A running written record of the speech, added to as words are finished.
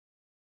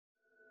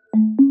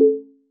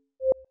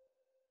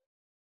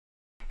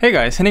Hey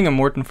guys, Henning and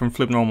Morten from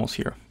FlippedNormals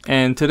here,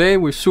 and today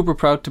we're super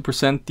proud to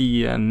present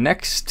the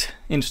next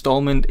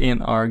installment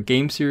in our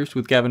game series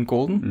with Gavin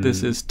Goulden.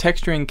 This is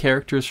Texturing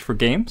Characters for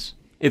Games.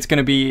 It's going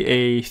to be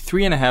a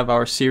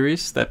 3.5-hour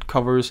series that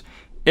covers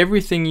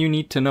everything you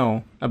need to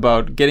know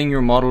about getting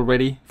your model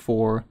ready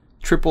for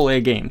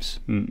AAA games.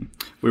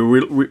 We're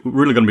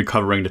really going to be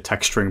covering the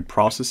texturing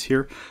process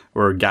here,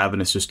 where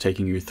Gavin is just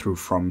taking you through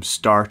from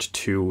start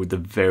to the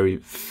very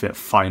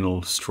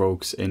final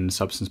strokes in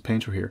Substance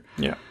Painter here.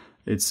 Yeah.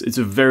 It's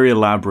a very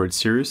elaborate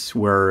series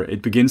where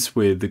it begins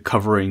with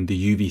covering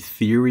the UV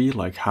theory,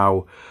 like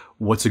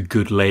what's a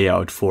good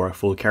layout for a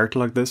full character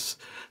like this.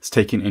 It's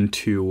taken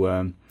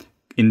into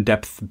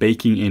in-depth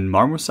baking in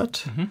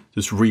Marmoset,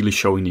 just really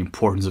showing the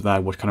importance of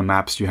that, what kind of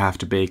maps you have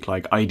to bake,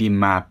 like ID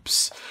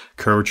maps,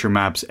 curvature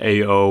maps,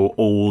 AO,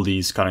 all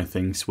these kind of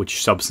things,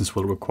 which Substance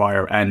will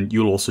require, and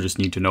you'll also just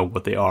need to know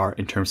what they are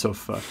in terms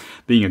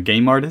of being a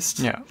game artist.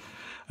 Yeah.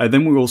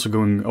 Then we're also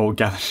going,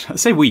 Gavin, I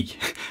say we,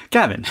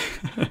 Gavin.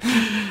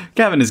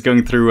 Gavin is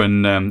going through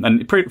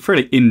a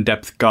fairly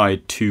in-depth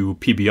guide to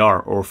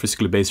PBR, or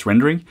physically based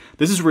rendering.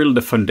 This is really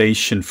the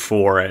foundation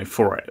for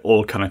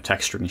all kind of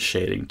texturing and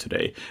shading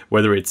today,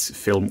 whether it's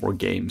film or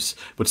games,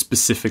 but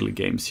specifically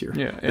games here.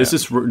 Yeah. This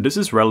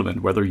is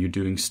relevant whether you're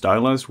doing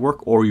stylized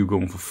work or you're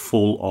going for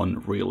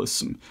full-on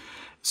realism.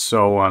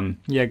 So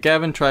yeah,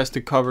 Gavin tries to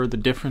cover the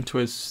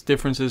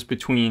differences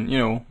between, you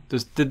know,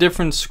 the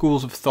different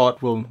schools of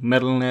thought,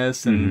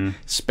 metalness and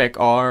spec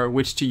R,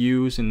 which to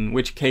use in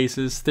which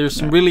cases. There's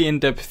some really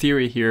in-depth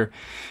theory here,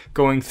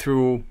 going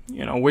through,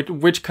 you know,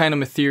 which kind of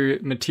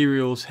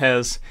materials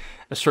has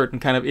a certain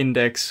kind of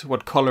index,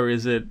 what color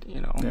is it, you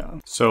know.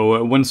 Yeah.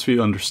 So once we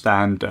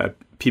understand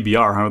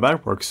PBR, how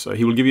that works,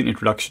 he will give you an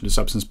introduction to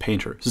Substance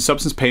Painter. So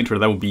Substance Painter,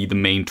 that will be the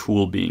main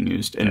tool being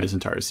used in this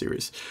entire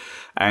series.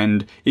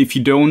 And if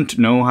you don't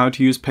know how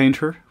to use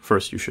Painter,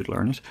 first you should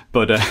learn it.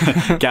 But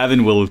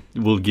Gavin will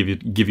give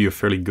you a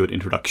fairly good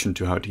introduction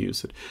to how to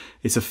use it.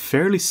 It's a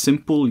fairly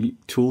simple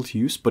tool to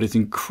use, but it's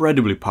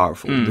incredibly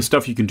powerful. The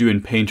stuff you can do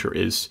in Painter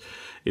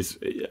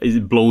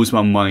it blows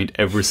my mind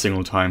every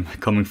single time.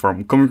 Coming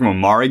from a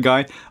Mari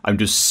guy, I'm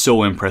just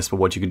so impressed by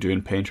what you can do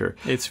in Painter.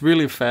 It's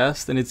really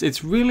fast, and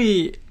it's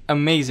really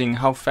amazing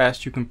how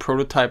fast you can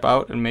prototype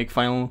out and make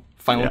final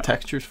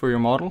textures for your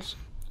models.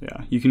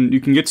 Yeah, you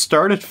can get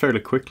started fairly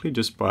quickly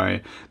just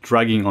by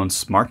dragging on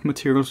smart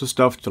materials or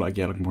stuff to like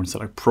more instead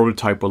like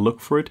prototype or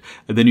look for it,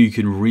 and then you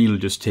can really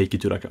just take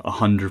it to like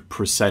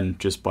 100%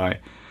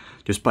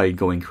 just by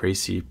going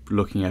crazy,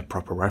 looking at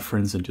proper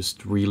reference and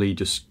just really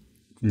just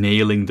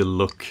nailing the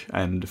look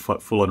and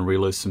full-on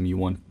realism you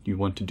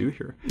want to do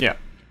here. Yeah.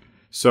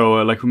 So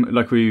like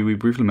we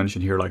briefly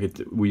mentioned here, like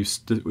we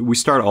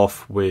start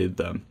off with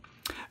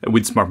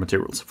smart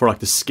materials. For like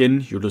the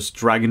skin, you'll just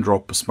drag and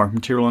drop a smart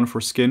material on for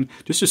skin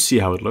just to see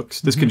how it looks.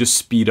 This can just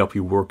speed up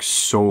your work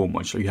so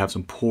much. So you have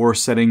some pore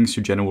settings,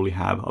 you generally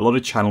have a lot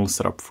of channels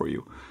set up for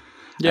you.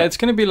 Yeah, it's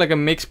going to be like a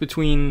mix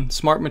between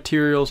smart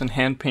materials and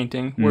hand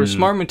painting, where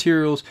smart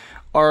materials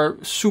are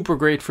super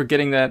great for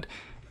getting that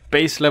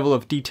base level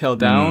of detail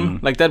down.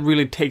 Like that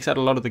really takes out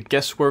a lot of the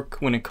guesswork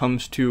when it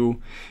comes to,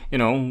 you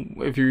know,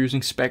 if you're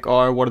using spec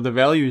R, what are the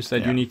values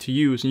that you need to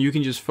use, and you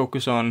can just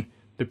focus on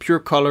the pure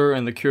color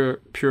and the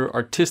pure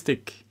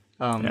artistic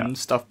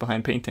stuff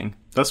behind painting.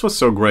 That's what's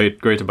so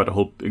great about the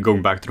whole,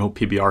 going back to the whole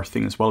PBR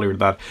thing as well here,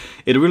 that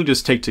it really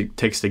just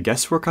takes the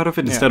guesswork out of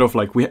it, instead of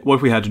like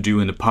what we had to do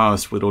in the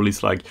past with all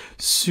these like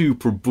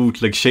super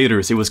bootleg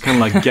shaders. It was kind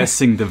of like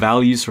guessing the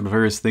values for the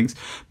various things,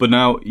 but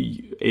now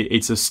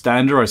it's a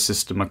standardized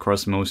system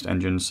across most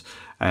engines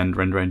and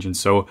render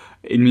engines, so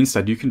it means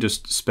that you can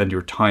just spend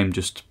your time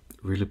just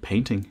really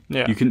painting.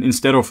 You can,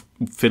 instead of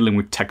fiddling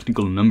with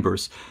technical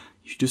numbers,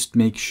 you just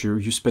make sure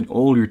you spend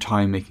all your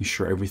time making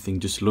sure everything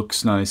just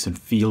looks nice and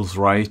feels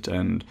right,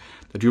 and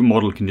that your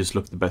model can just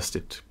look the best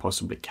it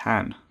possibly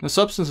can. The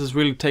Substance is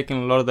really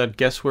taking a lot of that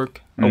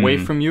guesswork away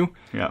from you,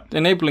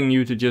 enabling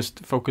you to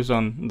just focus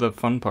on the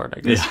fun part, I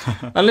guess.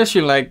 Unless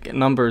you like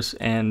numbers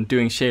and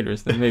doing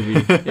shaders, then maybe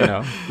you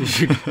know you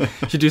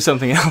should do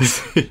something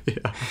else.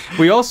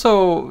 We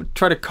also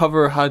try to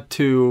cover how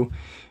to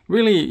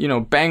really, you know,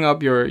 bang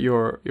up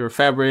your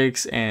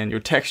fabrics and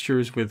your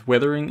textures with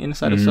weathering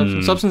inside of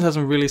Substance. Substance has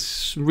some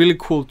really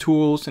cool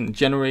tools and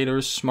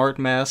generators, smart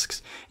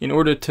masks, in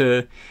order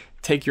to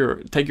take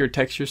your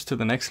textures to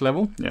the next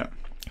level. Yeah.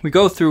 We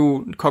go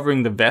through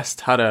covering the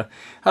vest, how to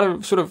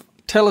sort of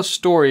tell a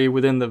story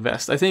within the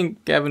vest. I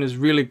think Gavin is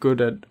really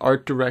good at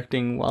art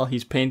directing while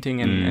he's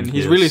painting, and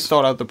he's really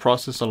thought out the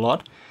process a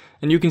lot.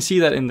 And you can see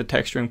that in the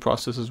texturing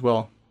process as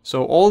well.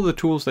 So all the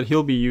tools that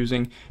he'll be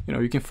using, you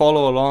know, you can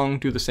follow along,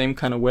 do the same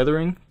kind of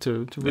weathering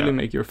to really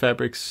make your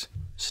fabrics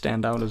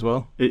stand out as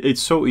well.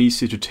 It's so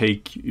easy to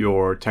take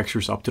your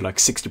textures up to like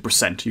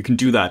 60%. You can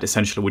do that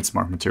essentially with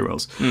smart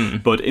materials.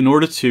 But in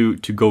order to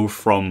go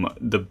from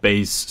the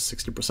base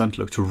 60%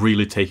 look to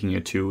really taking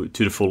it to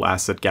the full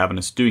asset Gavin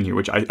is doing here,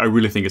 which I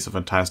really think is a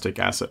fantastic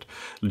asset.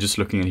 Just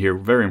looking at here,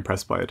 very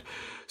impressed by it.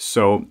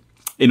 So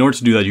in order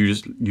to do that,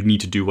 you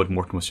need to do what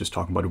Morten was just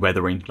talking about,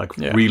 weathering. Like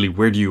really,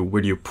 where do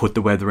you put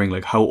the weathering?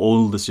 Like how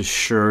old is this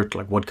shirt?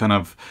 Like what kind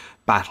of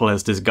battle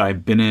has this guy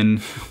been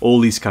in? All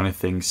these kind of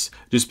things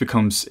just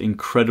becomes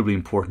incredibly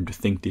important to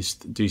think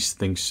these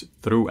things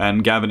through.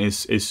 And Gavin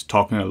is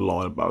talking a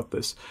lot about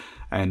this,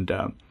 and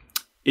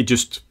it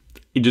just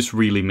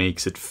really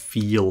makes it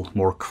feel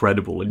more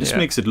credible. It just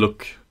makes it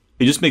look.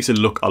 It just makes it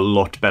look a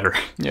lot better.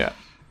 Yeah,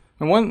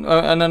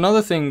 and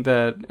another thing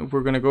that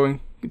we're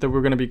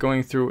gonna be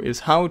going through is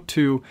how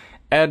to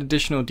add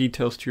additional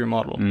details to your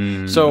model.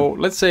 So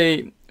let's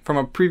say from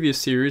our previous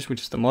series,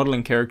 which is the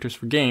modeling characters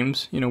for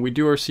games, we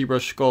do our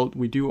ZBrush sculpt,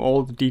 we do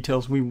all the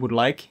details we would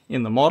like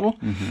in the model.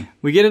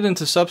 We get it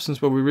into Substance,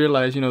 but we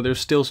realize, there's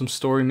still some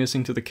story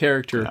missing to the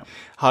character. Yeah.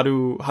 How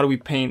do we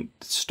paint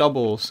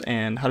stubbles,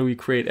 and how do we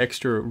create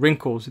extra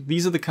wrinkles?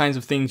 These are the kinds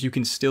of things you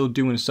can still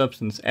do in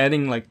Substance,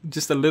 adding like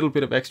just a little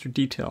bit of extra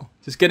detail,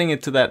 just getting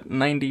it to that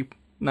 90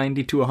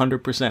 to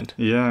 100%.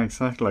 Yeah,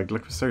 exactly.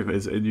 Like we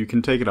said, you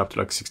can take it up to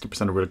like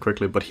 60% really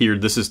quickly, but here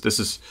this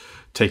is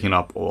taking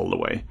up all the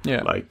way.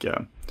 Yeah. Like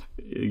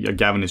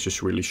Gavin is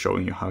just really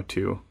showing you how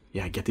to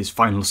get these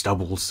final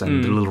stubbles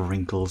and the little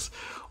wrinkles,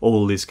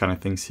 all these kind of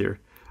things here.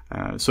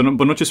 But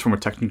not just from a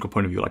technical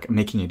point of view, like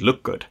making it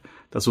look good.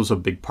 That's also a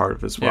big part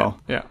of it as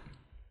well. Yeah.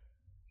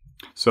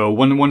 So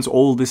once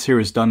all this here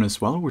is done as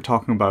well, we're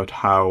talking about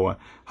how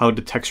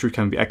the texture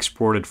can be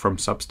exported from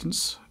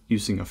Substance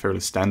using a fairly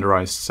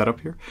standardized setup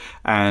here,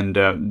 and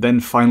then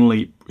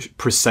finally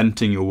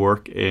presenting your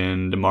work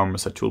in the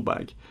Marmoset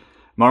Toolbag.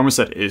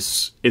 Marmoset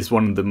is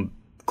one of the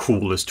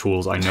coolest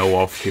tools I know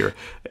of here.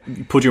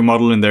 You put your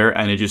model in there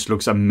and it just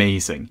looks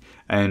amazing.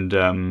 And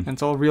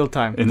it's all real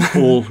time. It's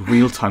all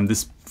real time.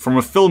 This, from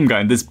a film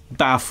guy, this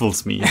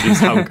baffles me,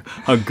 just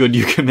how good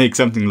you can make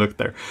something look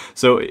there.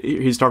 So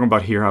he's talking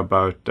about here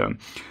about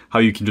how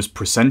you can just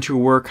present your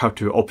work, how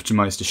to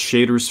optimize the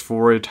shaders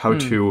for it, how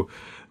to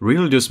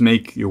really just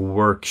make your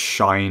work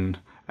shine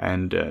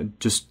and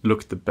just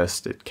look the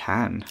best it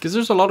can. Because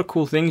there's a lot of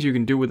cool things you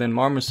can do within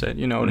Marmoset.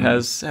 It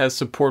has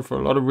support for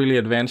a lot of really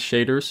advanced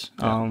shaders.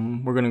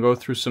 We're going to go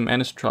through some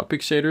anisotropic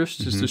shaders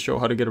just to show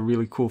how to get a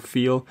really cool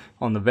feel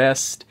on the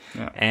vest.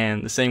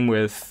 And the same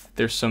with,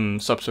 there's some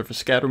subsurface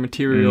scatter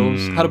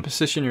materials, how to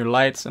position your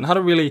lights, and how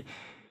to really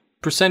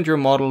present your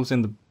models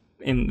in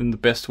the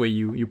best way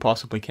you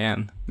possibly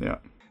can. Yeah.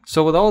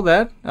 So with all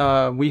that,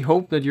 we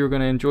hope that you're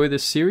going to enjoy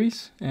this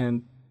series,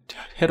 and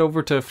head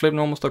over to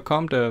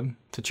FlippedNormals.com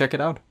to check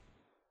it out.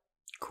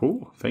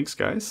 Cool. Thanks,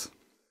 guys.